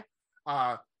guy,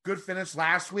 good finish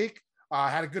last week.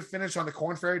 Had a good finish on the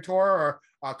Corn Ferry Tour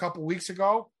a couple weeks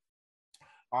ago.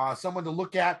 Someone to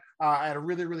look at a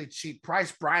really, really cheap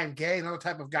price. Brian Gay, another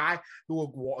type of guy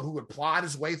who would plod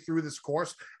his way through this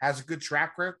course, has a good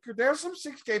track record. There's some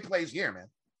 6K plays here, man.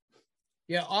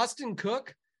 Yeah, Austin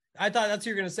Cook. I thought that's what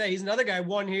you're going to say. He's another guy,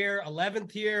 won here, 11th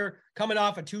here, coming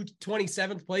off a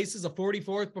 27th places, a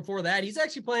 44th before that. He's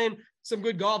actually playing some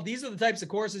good golf. These are the types of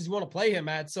courses you want to play him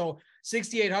at. So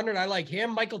 6,800, I like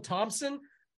him. Michael Thompson,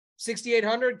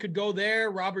 6,800, could go there.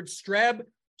 Robert Streb,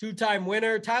 two-time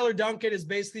winner. Tyler Duncan is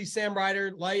basically Sam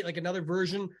Ryder light, like another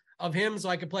version of him, so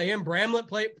I could play him. Bramlett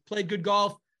played good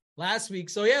golf last week.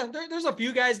 So, yeah, there's a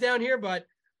few guys down here, but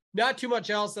not too much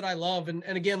else that I love. And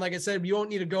again, like I said, you won't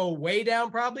need to go way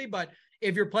down probably, but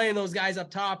if you're playing those guys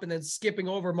up top and then skipping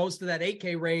over most of that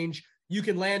 8K range, you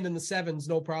can land in the 7s,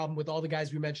 no problem, with all the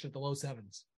guys we mentioned at the low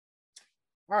 7s.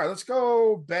 All right, let's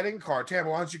go betting card. Tampa,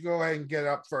 why don't you go ahead and get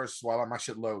up first while my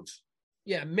shit loads?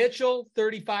 Yeah, Mitchell,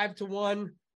 35 to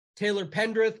 1. Taylor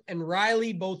Pendrith and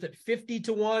Riley, both at 50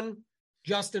 to 1.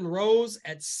 Justin Rose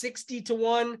at 60 to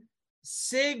 1.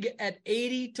 Sig at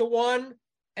 80 to 1.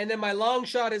 And then my long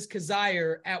shot is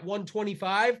Kazire at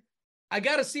 125. I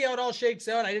got to see how it all shakes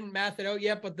out. I didn't math it out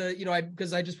yet, but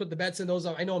because I just put the bets in those,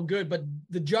 I know I'm good. But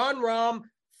the John Rahm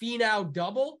Finau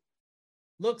double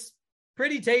looks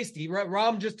pretty tasty.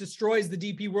 Rahm just destroys the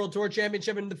DP World Tour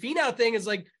Championship. And the Finau thing is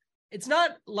like, it's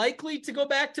not likely to go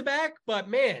back to back, but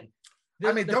man.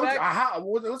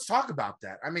 Let's talk about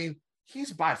that. I mean,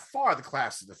 he's by far the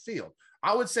class of the field.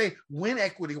 I would say win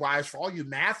equity wise, for all you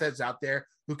math heads out there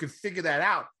who can figure that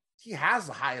out, he has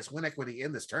the highest win equity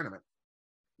in this tournament.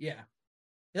 Yeah.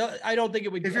 I don't think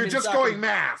it would. If you're just going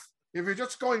math, if you're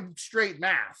just going straight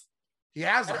math, he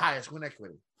has the highest win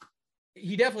equity.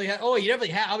 He definitely had. Oh, he definitely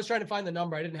had. I was trying to find the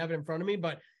number. I didn't have it in front of me,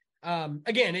 but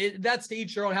again, that's to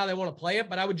each their own how they want to play it.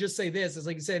 But I would just say this is,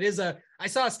 like you said, I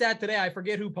saw a stat today. I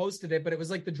forget who posted it, but it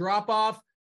was like the drop off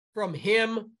from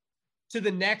him to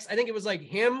the next. I think it was like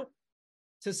him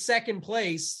to second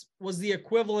place was the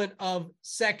equivalent of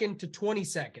second to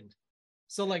 22nd.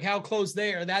 So like how close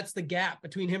there, that's the gap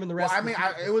between him and the rest. Well, I mean,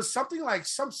 it was something like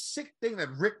some sick thing that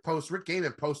Rick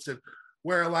Gaten posted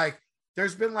where like,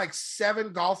 there's been like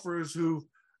 7 golfers who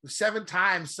 7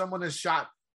 times someone has shot,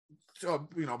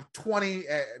 20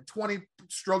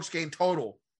 strokes gained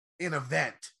total in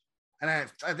event. And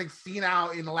I think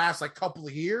Finau in the last like couple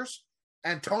of years,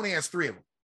 and Tony has 3 of them.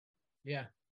 Yeah.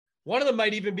 One of them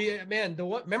might even be, man,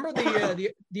 remember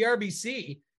the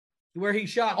RBC where he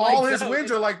shot all his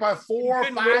wins are like by 4,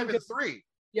 5, and 3.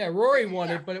 Yeah, Rory won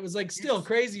it, but it was like still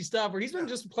crazy stuff where he's been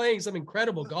just playing some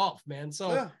incredible golf, man.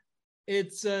 So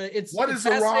it's what is the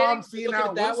Rahm Finau?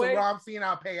 What does the Rahm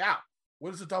Finau pay out?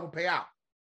 What does the double pay out?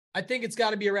 I think it's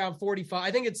got to be around 45. I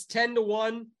think it's 10 to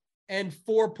 1 and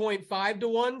 4.5 to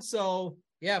 1. So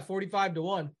yeah, 45 to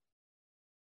 1.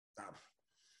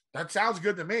 That sounds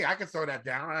good to me. I can throw that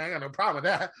down. I ain't got no problem with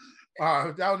that.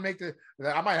 That would make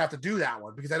I might have to do that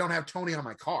one because I don't have Tony on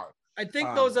my card. I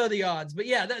think those are the odds, but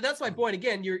yeah, that's my point.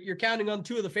 Again, you're counting on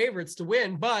 2 of the favorites to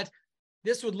win, but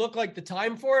this would look like the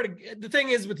time for it. The thing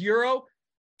is with Euro,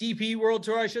 DP World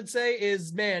Tour, I should say,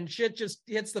 is man, shit just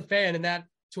hits the fan in that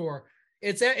tour.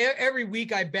 It's every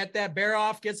week I bet that.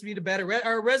 Baroff gets me to bet it.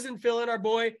 Our resident fill-in, our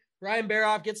boy Ryan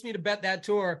Baroff gets me to bet that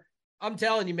tour. I'm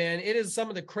telling you, man, it is some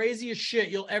of the craziest shit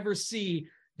you'll ever see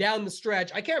down the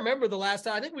stretch. I can't remember the last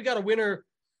time. I think we got a winner.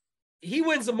 He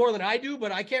wins them more than I do,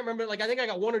 but I can't remember. Like, I think I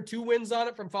got 1 or 2 wins on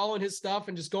it from following his stuff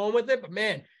and just going with it. But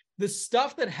man, the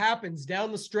stuff that happens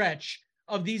down the stretch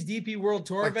of these DP World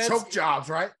Tour events. Choke jobs,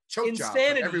 right? Choke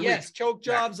insanity, jobs. Yes. Week. Choke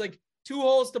jobs, like 2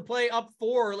 holes to play up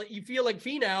 4. Like you feel like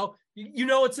Finau, you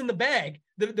know it's in the bag.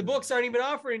 The books aren't even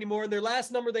offering anymore. And their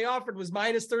last number they offered was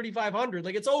minus 3,500.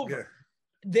 Like it's over. Yeah.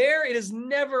 There, it is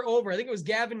never over. I think it was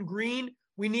Gavin Green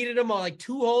we needed him on like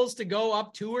 2 holes to go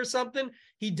up 2 or something.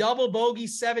 He double bogey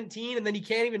 17, and then he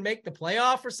can't even make the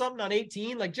playoff or something on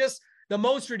 18. Like, just the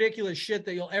most ridiculous shit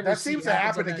that you'll ever see. That seems to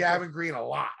happen to Gavin Green a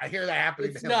lot. I hear that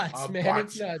happening to him. It's nuts, man.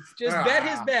 It's nuts. Just bet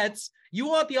his bets. You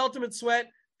want the ultimate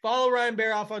sweat? Follow Ryan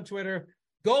Baroff on Twitter.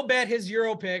 Go bet his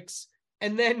Euro picks,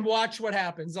 and then watch what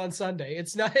happens on Sunday.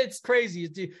 It's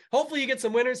crazy. Hopefully you get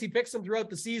some winners. He picks them throughout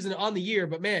the season on the year,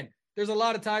 but man, there's a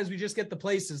lot of times we just get the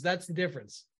places. That's the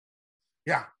difference.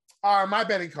 Yeah. My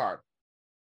betting card.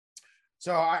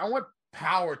 So I went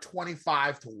Power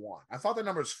 25-1. I thought the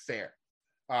number was fair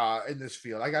in this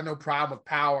field. I got no problem with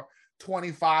Power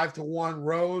 25-1.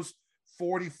 Rose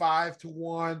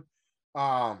 45-1.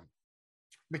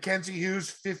 Mackenzie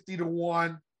Hughes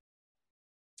 50-1.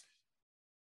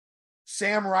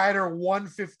 Sam Ryder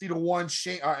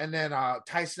 150-1. And then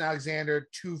Tyson Alexander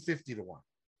 250-1.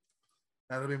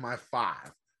 That'll be my 5.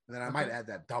 And then I might add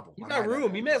that double. You got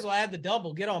room. You may as well add the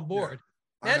double. Get on board.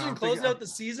 Yeah. Imagine closing out the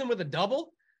season with a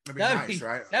double. That'd be nice,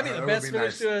 right? That'd be the best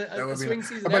finish to a swing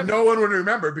season. But no one would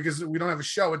remember because we don't have a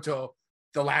show until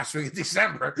the last week of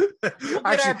December. We'll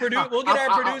get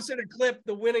our producer to clip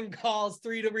the winning calls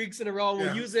 3 weeks in a row.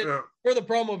 We'll use it for the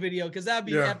promo video because that'd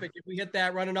be epic if we hit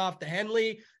that running off the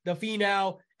Henley, the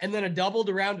Finau, and then a double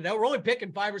to round it out. We're only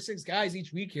picking 5 or 6 guys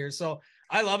each week here, so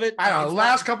I love it. I know. The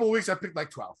last couple of weeks I picked like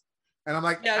 12. And I'm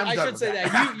like, yeah, I should say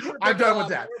that. You I'm done with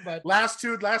that. More, but... Last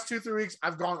 2-3 weeks,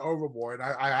 I've gone overboard.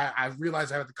 I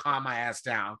realized I have to calm my ass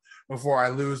down before I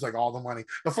lose like all the money.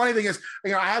 The funny thing is, I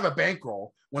have a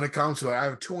bankroll when it comes to it. I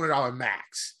have a $200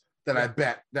 max that I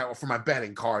bet that for my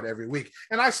betting card every week,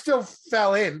 and I still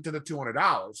fell into the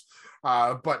 $200.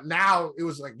 But now it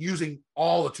was like using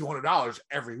all the $200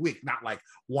 every week, not like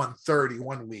 130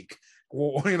 one week.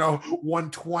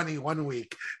 120 one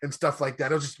week and stuff like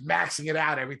that. I was just maxing it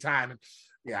out every time. And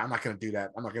yeah, I'm not going to do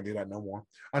that. I'm not going to do that no more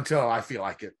until I feel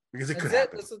like it because it could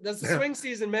happen. That's the swing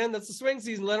season, man. That's the swing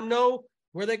season. Let them know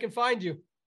where they can find you.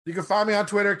 You can find me on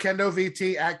Twitter,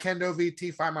 KendoVT at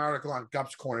KendoVT. Find my article on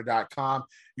gupscorner.com.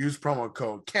 Use promo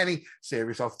code Kenny. Save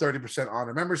yourself 30% on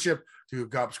a membership to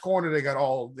Gups Corner. They got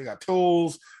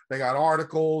tools, they got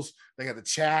articles, they got the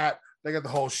chat, they got the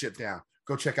whole shit down.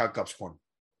 Go check out Gups Corner.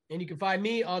 And you can find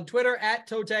me on Twitter at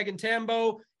Totag and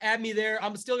Tambo. Add me there.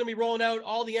 I'm still going to be rolling out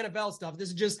all the NFL stuff. This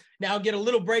is just now get a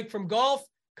little break from golf.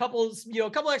 A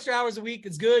couple extra hours a week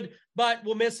is good, but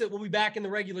we'll miss it. We'll be back in the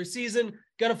regular season.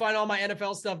 Going to find all my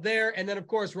NFL stuff there. And then, of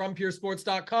course,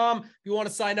 runpuresports.com. If you want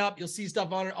to sign up, you'll see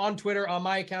stuff on Twitter, on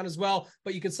my account as well.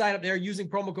 But you can sign up there using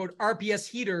promo code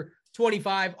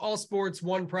RPSHeater25. All sports,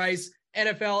 one price.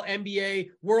 NFL, NBA,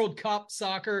 World Cup,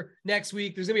 soccer next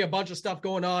week. There's going to be a bunch of stuff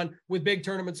going on with big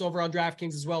tournaments over on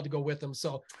DraftKings as well to go with them.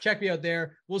 So check me out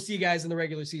there. We'll see you guys in the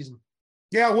regular season.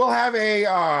 Yeah, we'll have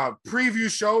a preview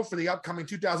show for the upcoming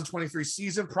 2023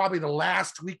 season, probably the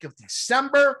last week of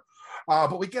December.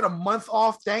 But we get a month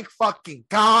off. Thank fucking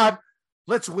God.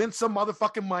 Let's win some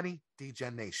motherfucking money,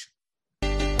 DGen Nation.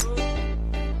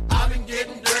 I've been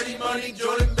getting dirty money,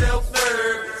 Jordan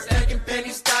Belfort. Stacking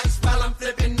penny stocks while I'm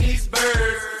flipping these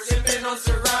birds. Sipping on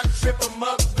Ciroc, trip 'em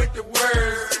up.